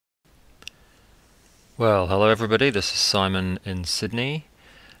Well, hello everybody, this is Simon in Sydney.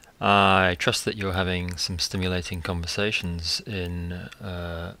 I trust that you're having some stimulating conversations in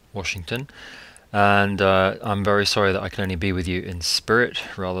Washington, and I'm very sorry that I can only be with you in spirit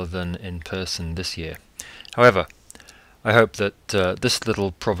rather than in person this year. However, I hope that this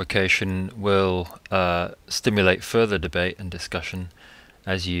little provocation will stimulate further debate and discussion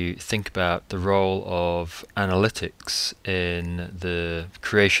as you think about the role of analytics in the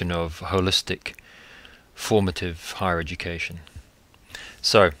creation of holistic formative higher education.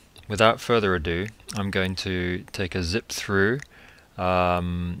 So, without further ado, I'm going to take a zip through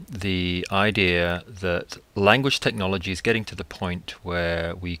the idea that language technology is getting to the point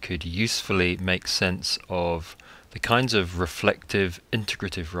where we could usefully make sense of the kinds of reflective,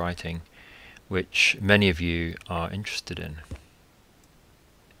 integrative writing which many of you are interested in.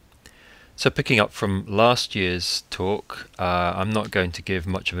 So picking up from last year's talk, I'm not going to give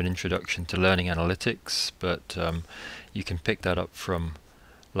much of an introduction to learning analytics, but you can pick that up from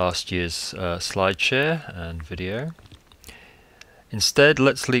last year's slide share and video. Instead,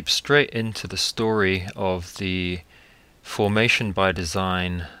 let's leap straight into the story of the formation by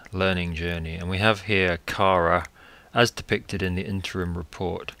design learning journey. And we have here Kara as depicted in the interim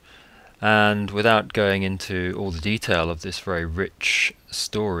report. And without going into all the detail of this very rich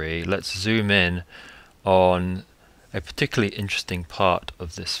story, let's zoom in on a particularly interesting part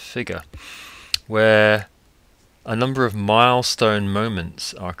of this figure, where a number of milestone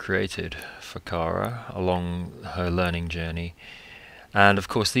moments are created for Kara along her learning journey. And of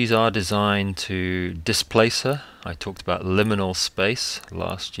course these are designed to displace her. I talked about liminal space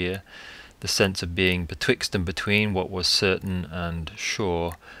last year, the sense of being betwixt and between what was certain and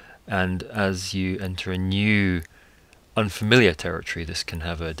sure. And as you enter a new, unfamiliar territory, this can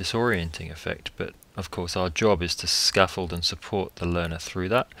have a disorienting effect. But of course our job is to scaffold and support the learner through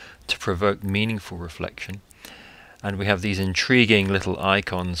that, to provoke meaningful reflection. And we have these intriguing little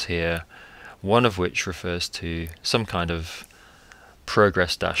icons here, one of which refers to some kind of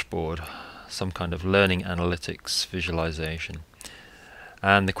progress dashboard, some kind of learning analytics visualization.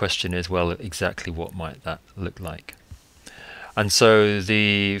 And the question is, well, exactly what might that look like? And so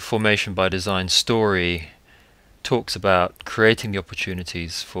the formation by design story talks about creating the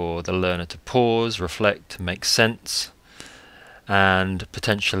opportunities for the learner to pause, reflect, make sense, and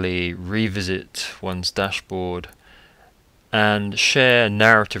potentially revisit one's dashboard and share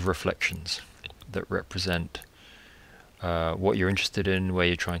narrative reflections that represent what you're interested in, where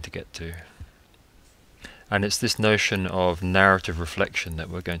you're trying to get to. And it's this notion of narrative reflection that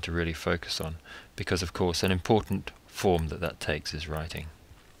we're going to really focus on, because of course an important form that takes is writing.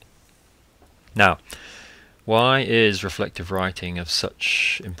 Now, why is reflective writing of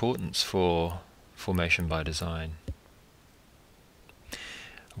such importance for formation by design?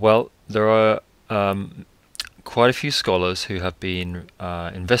 Well, there are quite a few scholars who have been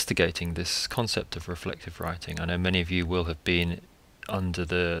investigating this concept of reflective writing. I know many of you will have been under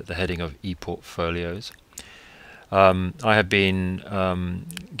the heading of e-portfolios. I have been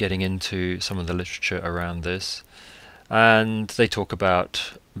getting into some of the literature around this, and they talk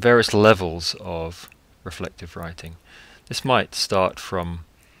about various levels of reflective writing. This might start from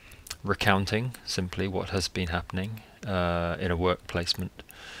recounting simply what has been happening in a work placement,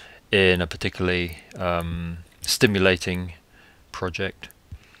 in a particularly stimulating project,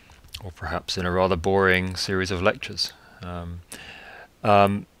 or perhaps in a rather boring series of lectures.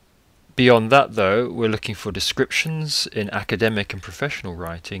 Beyond that, though, we're looking for descriptions in academic and professional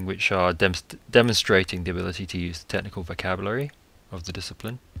writing which are demonstrating the ability to use the technical vocabulary of the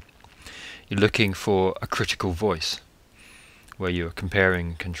discipline. You're looking for a critical voice where you're comparing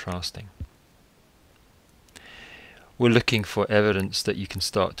and contrasting. We're looking for evidence that you can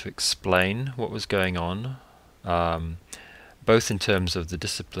start to explain what was going on, both in terms of the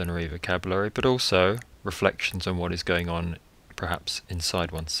disciplinary vocabulary, but also reflections on what is going on perhaps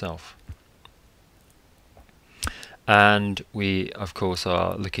inside oneself. And we, of course,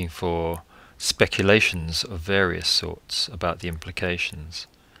 are looking for speculations of various sorts about the implications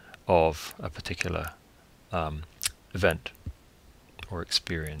of a particular event or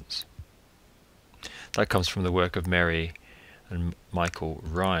experience. That comes from the work of Mary and Michael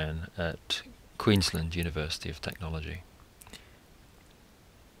Ryan at Queensland University of Technology.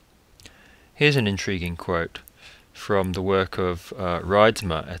 Here's an intriguing quote from the work of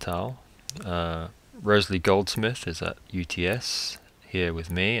Reidsma et al. Rosalie Goldsmith is at UTS here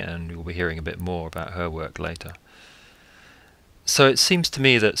with me, and we'll be hearing a bit more about her work later. So it seems to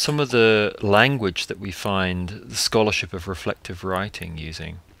me that some of the language that we find the scholarship of reflective writing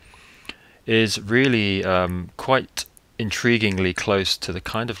using is really quite intriguingly close to the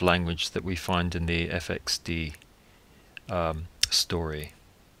kind of language that we find in the FXD story.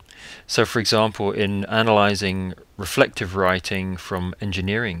 So, for example, in analyzing reflective writing from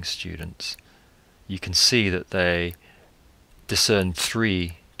engineering students, you can see that they discern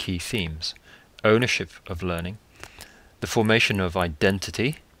three key themes: ownership of learning, the formation of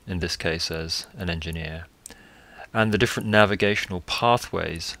identity, in this case as an engineer, and the different navigational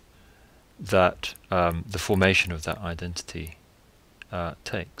pathways that the formation of that identity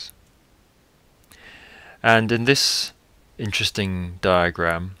takes. And in this interesting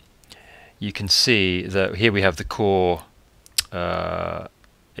diagram, you can see that here we have the core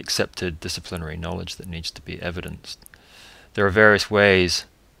accepted disciplinary knowledge that needs to be evidenced. There are various ways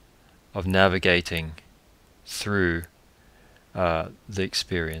of navigating through the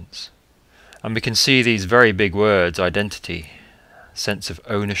experience. And we can see these very big words: identity, sense of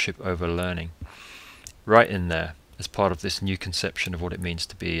ownership over learning, right in there as part of this new conception of what it means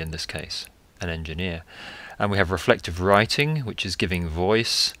to be, in this case, an engineer. And we have reflective writing, which is giving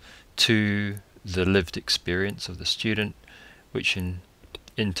voice to the lived experience of the student, which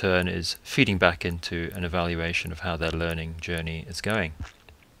in turn is feeding back into an evaluation of how their learning journey is going.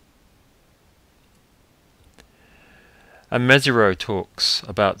 And Mezirow talks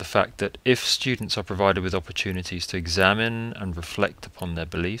about the fact that if students are provided with opportunities to examine and reflect upon their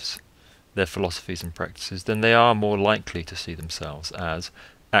beliefs, their philosophies and practices, then they are more likely to see themselves as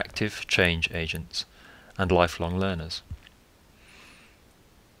active change agents and lifelong learners.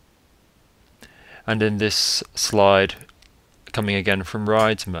 And in this slide, coming again from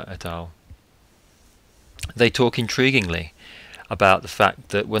Reidsma et al., they talk intriguingly about the fact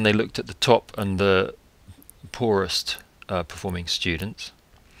that when they looked at the top and the poorest performing students,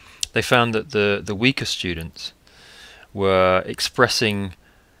 they found that the weaker students were expressing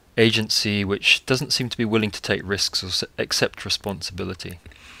agency which doesn't seem to be willing to take risks or accept responsibility.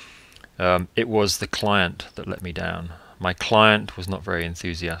 It was the client that let me down. My client was not very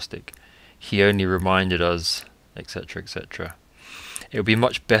enthusiastic. He only reminded us, etc., etc. It would be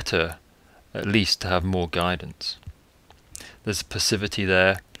much better, at least, to have more guidance. There's passivity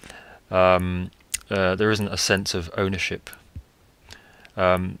there. There isn't a sense of ownership.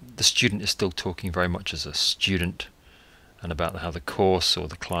 The student is still talking very much as a student and about how the course or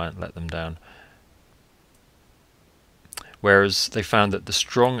the client let them down. Whereas they found that the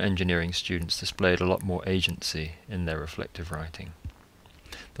strong engineering students displayed a lot more agency in their reflective writing.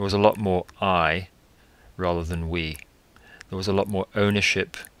 There was a lot more I rather than we. There was a lot more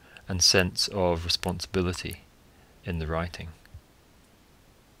ownership and sense of responsibility in the writing,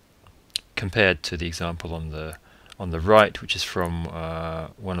 compared to the example on the right, which is from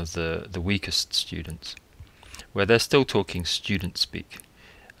one of the weakest students, where they're still talking student speak,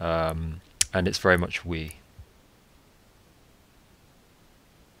 and it's very much we.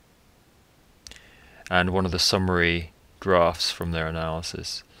 And one of the summary graphs from their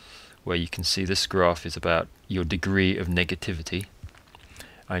analysis, where you can see this graph is about your degree of negativity,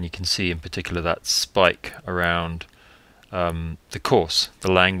 and you can see in particular that spike around the course,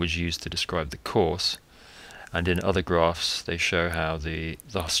 the language used to describe the course. And in other graphs they show how the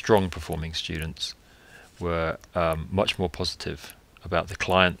strong performing students were much more positive about the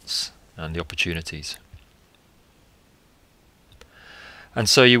clients and the opportunities. And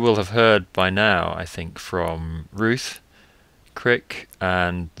so you will have heard by now, I think, from Ruth Crick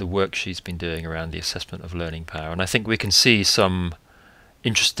and the work she's been doing around the assessment of learning power. And I think we can see some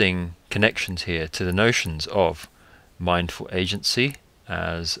interesting connections here to the notions of mindful agency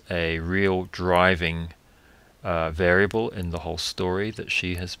as a real driving variable in the whole story that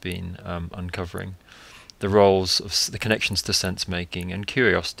she has been uncovering, the roles of the connections to sense making and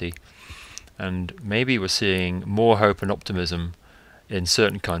curiosity, and maybe we're seeing more hope and optimism in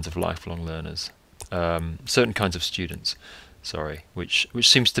certain kinds of lifelong learners, certain kinds of students, which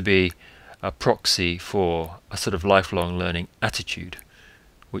seems to be a proxy for a sort of lifelong learning attitude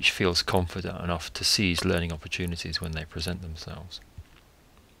which feels confident enough to seize learning opportunities when they present themselves.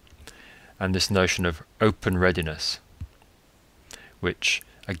 And this notion of open readiness, which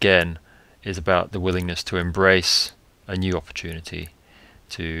again is about the willingness to embrace a new opportunity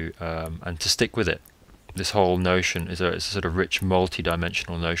and to stick with it. This whole notion is a sort of rich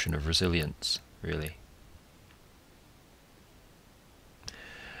multi-dimensional notion of resilience, really.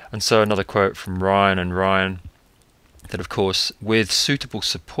 And so another quote from Ryan and Ryan, that of course with suitable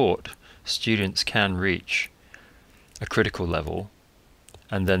support students can reach a critical level,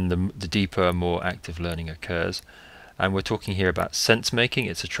 and then the deeper, more active learning occurs. And we're talking here about sense making.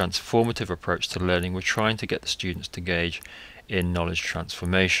 It's a transformative approach to learning. We're trying to get the students to engage in knowledge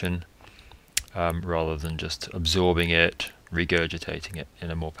transformation, rather than just absorbing it, regurgitating it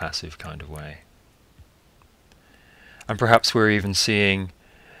in a more passive kind of way. And perhaps we're even seeing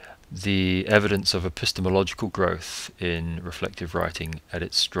the evidence of epistemological growth in reflective writing at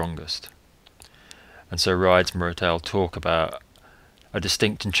its strongest. And so Riedesma et al. Talk about a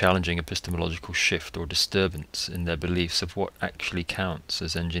distinct and challenging epistemological shift or disturbance in their beliefs of what actually counts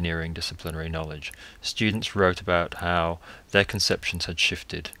as engineering disciplinary knowledge. Students wrote about how their conceptions had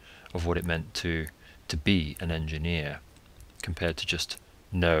shifted of what it meant to be an engineer compared to just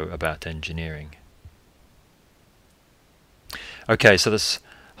know about engineering. Okay, so there's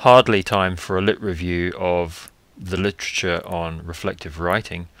hardly time for a lit review of the literature on reflective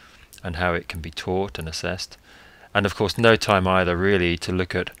writing and how it can be taught and assessed. And of course no time either really to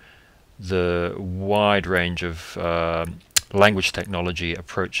look at the wide range of language technology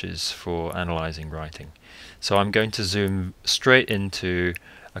approaches for analysing writing. So I'm going to zoom straight into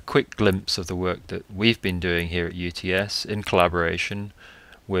a quick glimpse of the work that we've been doing here at UTS in collaboration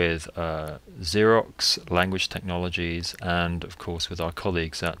with Xerox, Language Technologies, and of course with our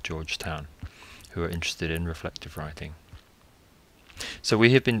colleagues at Georgetown who are interested in reflective writing. So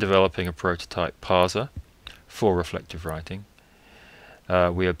we have been developing a prototype parser for reflective writing.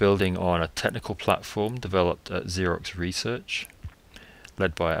 We are building on a technical platform developed at Xerox Research,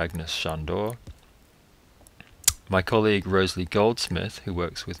 led by Agnes Chandor. My colleague Rosalie Goldsmith, who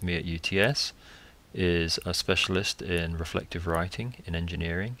works with me at UTS, is a specialist in reflective writing in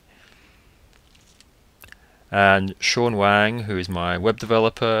engineering. And Sean Wang, who is my web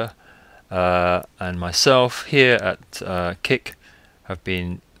developer, and myself here at KIC have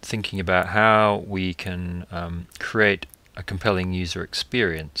been thinking about how we can create a compelling user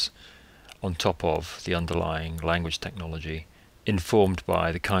experience on top of the underlying language technology, informed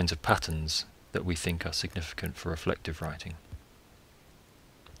by the kinds of patterns that we think are significant for reflective writing.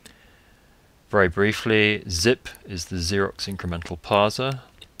 Very briefly, ZIP is the Xerox incremental parser.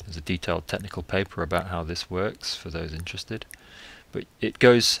 There's a detailed technical paper about how this works for those interested. But it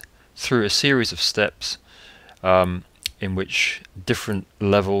goes through a series of steps in which different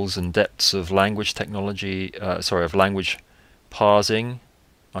levels and depths of language technology, of language parsing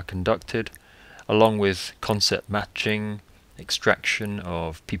are conducted, along with concept matching, extraction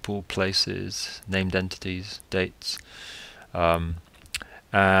of people, places, named entities, dates,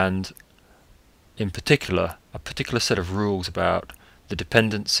 and in particular, a particular set of rules about the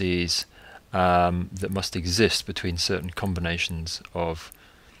dependencies that must exist between certain combinations of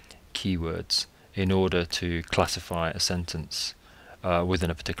keywords in order to classify a sentence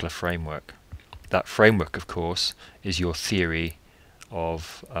within a particular framework. That framework, of course, is your theory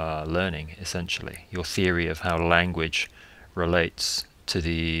of learning, essentially. Your theory of how language relates to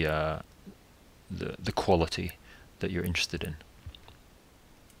the quality that you're interested in.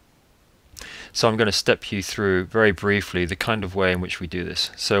 So I'm going to step you through very briefly the kind of way in which we do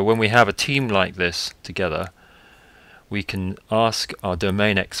this. So when we have a team like this together, we can ask our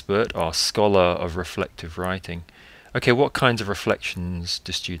domain expert, our scholar of reflective writing, okay, what kinds of reflections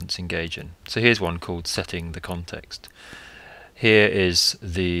do students engage in? So here's one called Setting the Context. Here is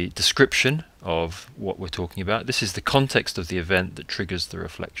the description of what we're talking about. This is the context of the event that triggers the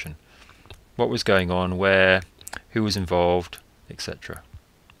reflection. What was going on, where, who was involved, etc.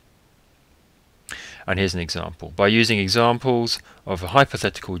 And here's an example. By using examples of a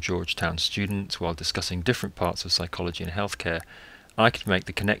hypothetical Georgetown students while discussing different parts of psychology and healthcare, I could make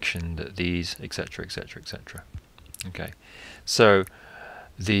the connection that these, etc., etc., etc. Okay, so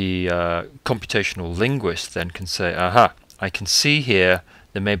the computational linguist then can say, aha, I can see here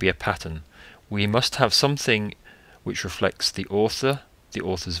there may be a pattern. We must have something which reflects the author, the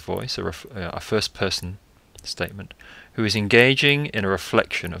author's voice, a first-person statement, who is engaging in a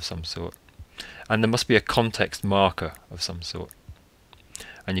reflection of some sort. And there must be a context marker of some sort.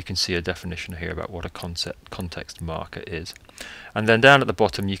 And you can see a definition here about what a context marker is. And then down at the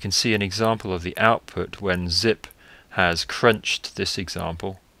bottom you can see an example of the output when Zip has crunched this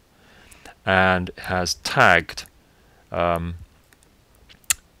example and has tagged a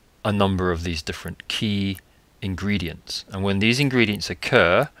number of these different key ingredients. And when these ingredients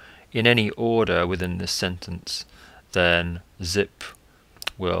occur in any order within this sentence, then Zip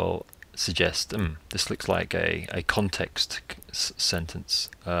will suggest this looks like a context sentence,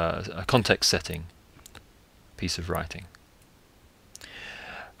 a context setting piece of writing.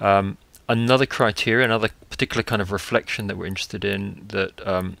 Another criteria, another particular kind of reflection that we're interested in that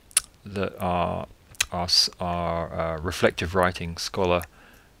that our reflective writing scholar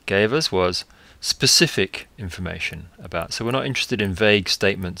gave us was specific information about. So we're not interested in vague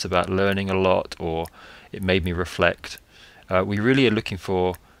statements about learning a lot or it made me reflect. We really are looking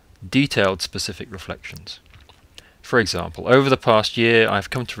for detailed specific reflections. For example, over the past year I've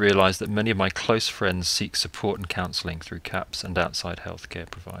come to realise that many of my close friends seek support and counselling through CAPS and outside healthcare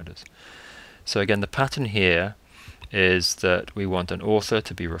providers. So again, the pattern here is that we want an author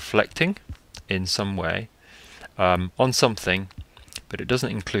to be reflecting in some way on something, but it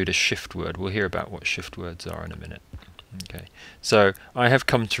doesn't include a shift word. We'll hear about what shift words are in a minute. Okay, so I have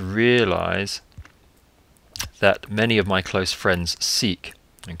come to realise that many of my close friends seek.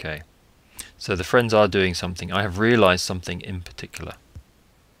 Okay, so the friends are doing something. I have realised something in particular.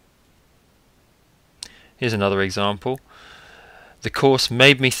 Here's another example. The course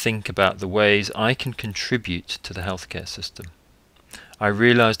made me think about the ways I can contribute to the healthcare system. I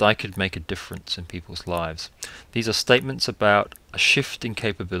realised I could make a difference in people's lives. These are statements about a shift in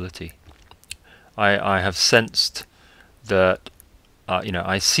capability. I have sensed that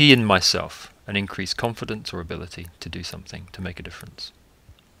I see in myself an increased confidence or ability to do something, to make a difference.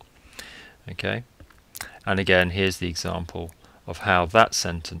 Okay, and again, here's the example of how that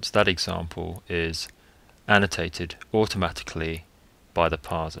sentence, that example, is annotated automatically by the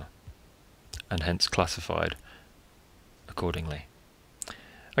parser and hence classified accordingly.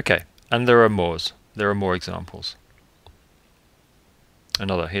 Okay, and there are more. There are more examples.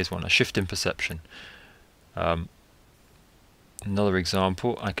 Here's one, a shift in perception. Another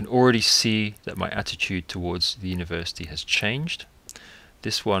example, I can already see that my attitude towards the university has changed.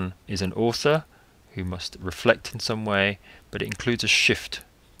 This one is an author who must reflect in some way, but it includes a shift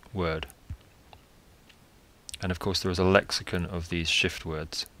word. And of course there is a lexicon of these shift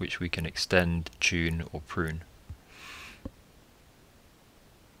words which we can extend, tune or prune.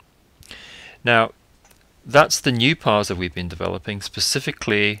 Now that's the new parser we've been developing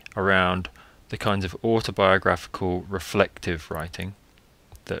specifically around the kinds of autobiographical reflective writing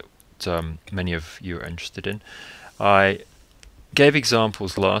that many of you are interested in. I gave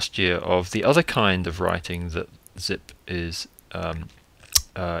examples last year of the other kind of writing that Zip is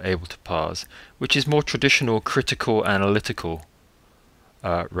able to parse, which is more traditional critical analytical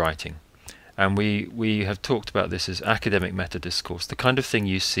writing. And we have talked about this as academic meta-discourse, the kind of thing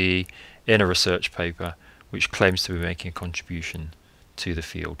you see in a research paper which claims to be making a contribution to the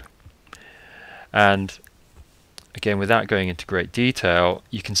field. And again, without going into great detail,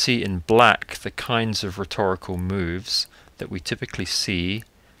 you can see in black the kinds of rhetorical moves that we typically see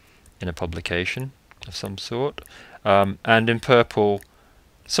in a publication of some sort, and in purple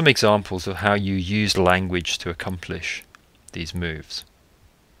some examples of how you use language to accomplish these moves.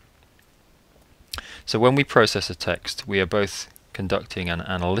 So when we process a text, we are both conducting an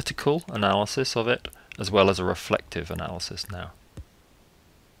analytical analysis of it as well as a reflective analysis now.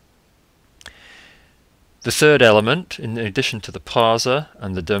 The third element, in addition to the parser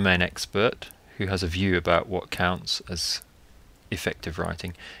and the domain expert who has a view about what counts as effective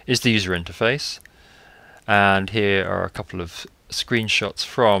writing, is the user interface. And here are a couple of screenshots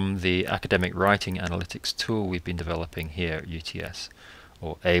from the academic writing analytics tool we've been developing here at UTS,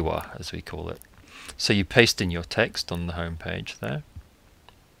 or AWA as we call it. So you paste in your text on the home page there,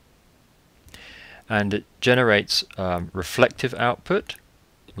 and it generates reflective output,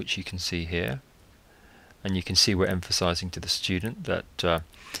 which you can see here. And you can see we're emphasizing to the student that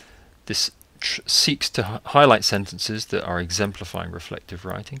this seeks to highlight sentences that are exemplifying reflective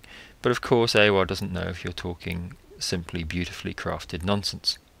writing. But of course AWA doesn't know if you're talking simply beautifully crafted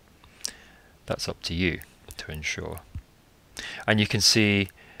nonsense. That's up to you to ensure. And you can see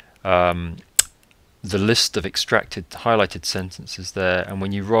the list of extracted highlighted sentences there, and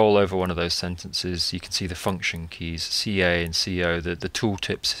when you roll over one of those sentences you can see the function keys CA and CO. The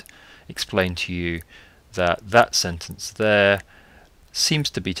tooltips explain to you that that sentence there seems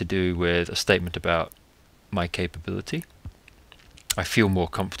to be to do with a statement about my capability. I feel more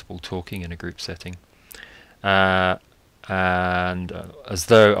comfortable talking in a group setting, and as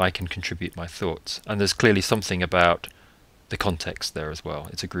though I can contribute my thoughts. And there's clearly something about the context there as well.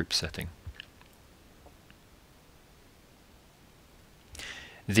 It's a group setting.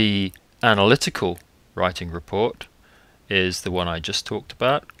 The analytical writing report is the one I just talked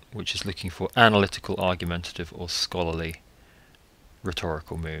about, which is looking for analytical, argumentative or scholarly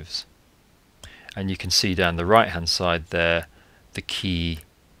rhetorical moves. And you can see down the right hand side there the key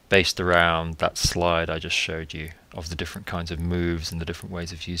based around that slide I just showed you of the different kinds of moves and the different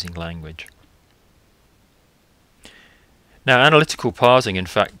ways of using language. Now analytical parsing in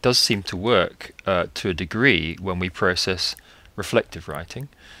fact does seem to work to a degree when we process reflective writing.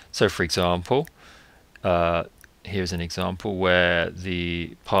 So for example, here's an example where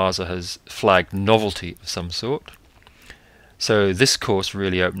the parser has flagged novelty of some sort. So this course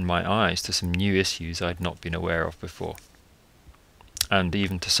really opened my eyes to some new issues I'd not been aware of before. and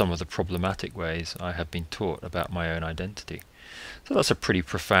even to some of the problematic ways I have been taught about my own identity. So that's a pretty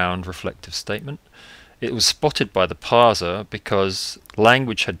profound reflective statement. It was spotted by the parser because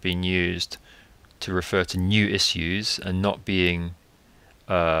language had been used to refer to new issues and not being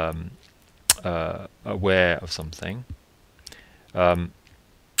aware of something.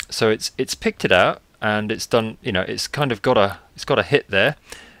 So it's picked it out, and it's done. It's kind of got a hit there.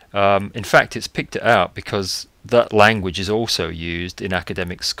 In fact, it's picked it out because that language is also used in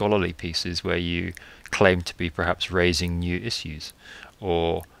academic scholarly pieces where you claim to be perhaps raising new issues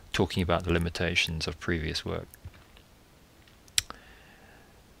or talking about the limitations of previous work.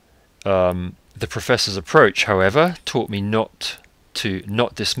 The professor's approach, however, taught me not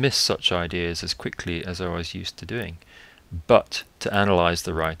dismiss such ideas as quickly as I was used to doing, but to analyze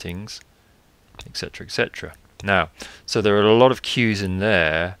the writings, etc., etc. Now, so there are a lot of cues in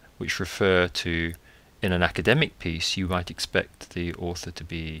there which refer to, in an academic piece, you might expect the author to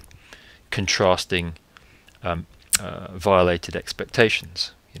be contrasting violated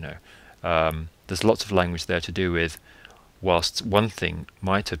expectations. There's lots of language there to do with, whilst one thing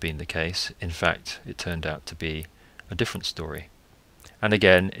might have been the case, in fact it turned out to be a different story. And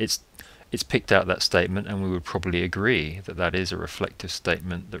again, it's picked out that statement, and we would probably agree that that is a reflective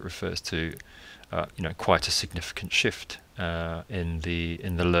statement that refers to quite a significant shift in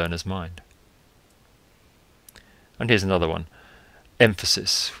the learner's mind. And here's another one: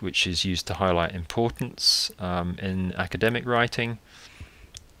 emphasis, which is used to highlight importance in academic writing.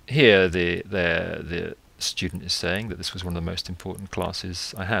 Here the student is saying that this was one of the most important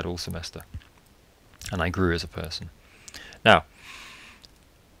classes I had all semester, and I grew as a person. Now,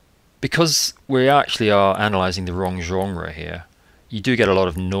 because we actually are analysing the wrong genre here, you do get a lot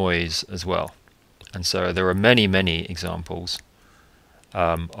of noise as well. And so there are many, many examples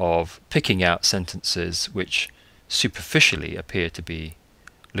of picking out sentences which superficially appear to be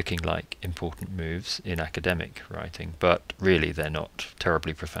looking like important moves in academic writing, but really they're not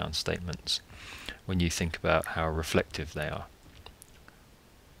terribly profound statements when you think about how reflective they are.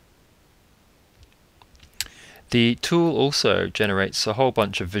 The tool also generates a whole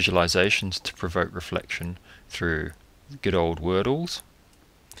bunch of visualizations to provoke reflection through good old wordles.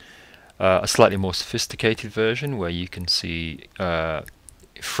 A slightly more sophisticated version where you can see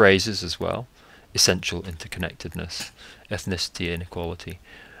phrases as well: essential interconnectedness, ethnicity inequality,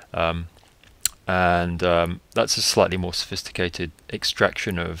 and that's a slightly more sophisticated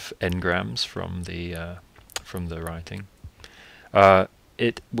extraction of n-grams from the writing.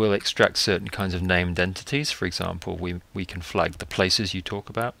 It will extract certain kinds of named entities. For example, we can flag the places you talk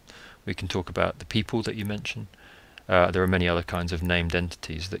about. We can talk about the people that you mention. There are many other kinds of named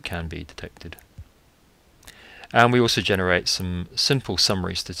entities that can be detected. And we also generate some simple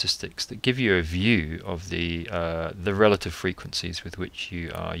summary statistics that give you a view of the relative frequencies with which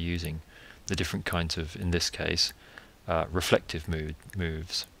you are using the different kinds of, in this case, reflective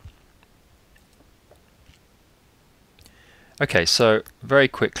moves. Okay, so very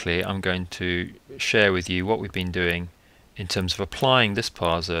quickly I'm going to share with you what we've been doing in terms of applying this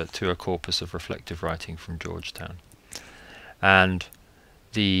parser to a corpus of reflective writing from Georgetown. And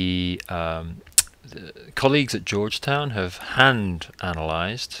the colleagues at Georgetown have hand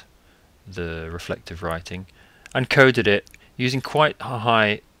analysed the reflective writing and coded it using quite a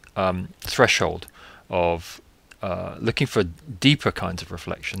high threshold of looking for deeper kinds of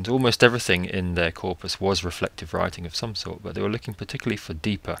reflections. Almost everything in their corpus was reflective writing of some sort, but they were looking particularly for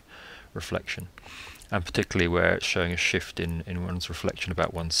deeper reflection, and particularly where it's showing a shift in one's reflection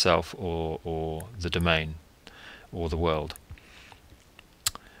about oneself or the domain or the world.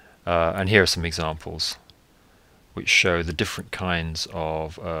 And here are some examples which show the different kinds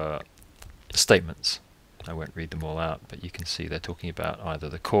of statements. I won't read them all out, but you can see they're talking about either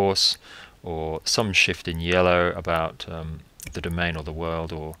the course or some shift in yellow about the domain or the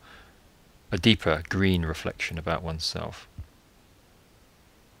world, or a deeper green reflection about oneself.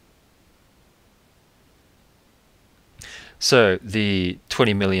 So the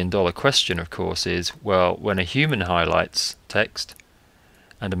 $20 million question, of course, is, well, when a human highlights text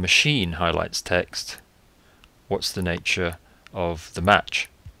and a machine highlights text, what's the nature of the match?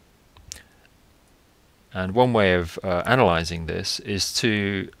 And one way of analyzing this is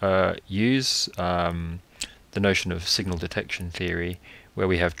to use the notion of signal detection theory, where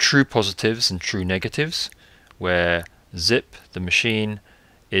we have true positives and true negatives, where zip, the machine,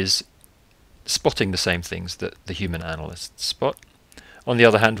 is spotting the same things that the human analysts spot. On the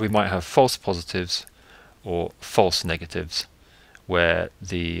other hand, we might have false positives or false negatives, where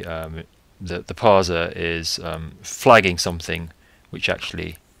the parser is flagging something which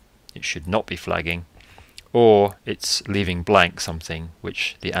actually it should not be flagging, or it's leaving blank something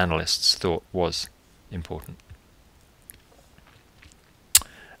which the analysts thought was important.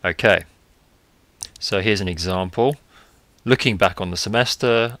 Okay, so here's an example. Looking back on the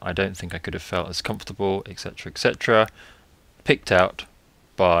semester, I don't think I could have felt as comfortable, etc., etc. Picked out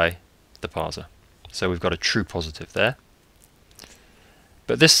by the parser. So we've got a true positive there.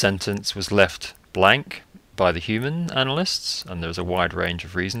 But this sentence was left blank by the human analysts, and there's a wide range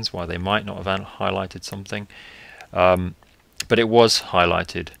of reasons why they might not have highlighted something. But it was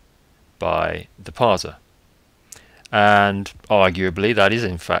highlighted by the parser. And arguably that is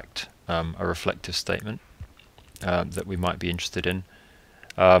in fact a reflective statement that we might be interested in.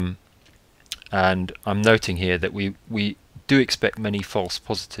 And I'm noting here that we do expect many false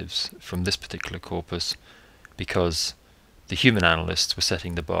positives from this particular corpus, because the human analysts were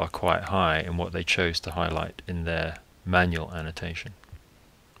setting the bar quite high in what they chose to highlight in their manual annotation.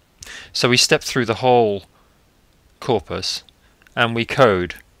 So we step through the whole corpus and we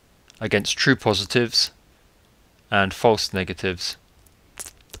code against true positives and false negatives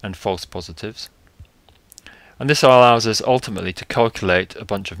and false positives. And this allows us ultimately to calculate a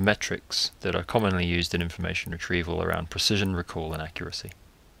bunch of metrics that are commonly used in information retrieval around precision, recall and accuracy.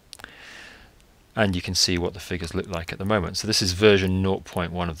 And you can see what the figures look like at the moment. So this is version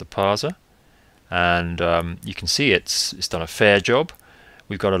 0.1 of the parser, and you can see it's done a fair job.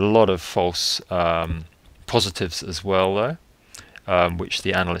 We've got a lot of false positives as well though, which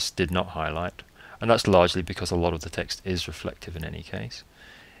the analysts did not highlight, and that's largely because a lot of the text is reflective in any case.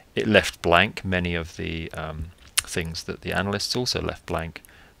 It left blank many of the things that the analysts also left blank,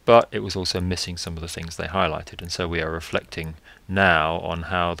 but it was also missing some of the things they highlighted, and so we are reflecting now on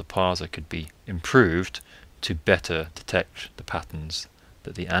how the parser could be improved to better detect the patterns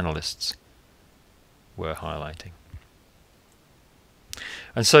that the analysts were highlighting.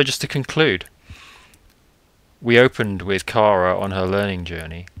 And so just to conclude, we opened with Cara on her learning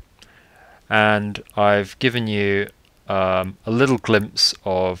journey, and I've given you a little glimpse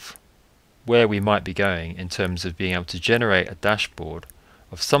of where we might be going in terms of being able to generate a dashboard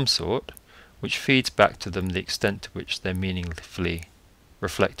of some sort which feeds back to them the extent to which they're meaningfully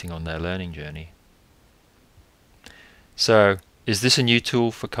reflecting on their learning journey. So, is this a new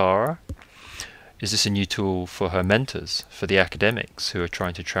tool for Cara? Is this a new tool for her mentors, for the academics who are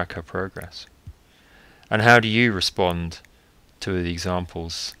trying to track her progress? And how do you respond to the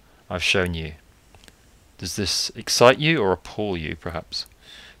examples I've shown you? Does this excite you or appall you, perhaps?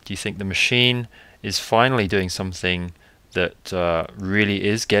 Do you think the machine is finally doing something that really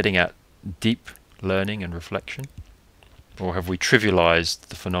is getting at deep learning and reflection? Or have we trivialized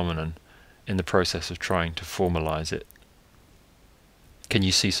the phenomenon in the process of trying to formalize it? Can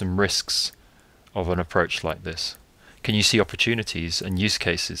you see some risks of an approach like this? Can you see opportunities and use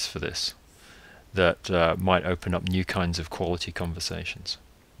cases for this that might open up new kinds of quality conversations?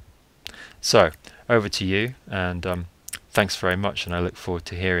 So, over to you, and thanks very much, and I look forward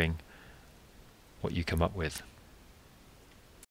to hearing what you come up with.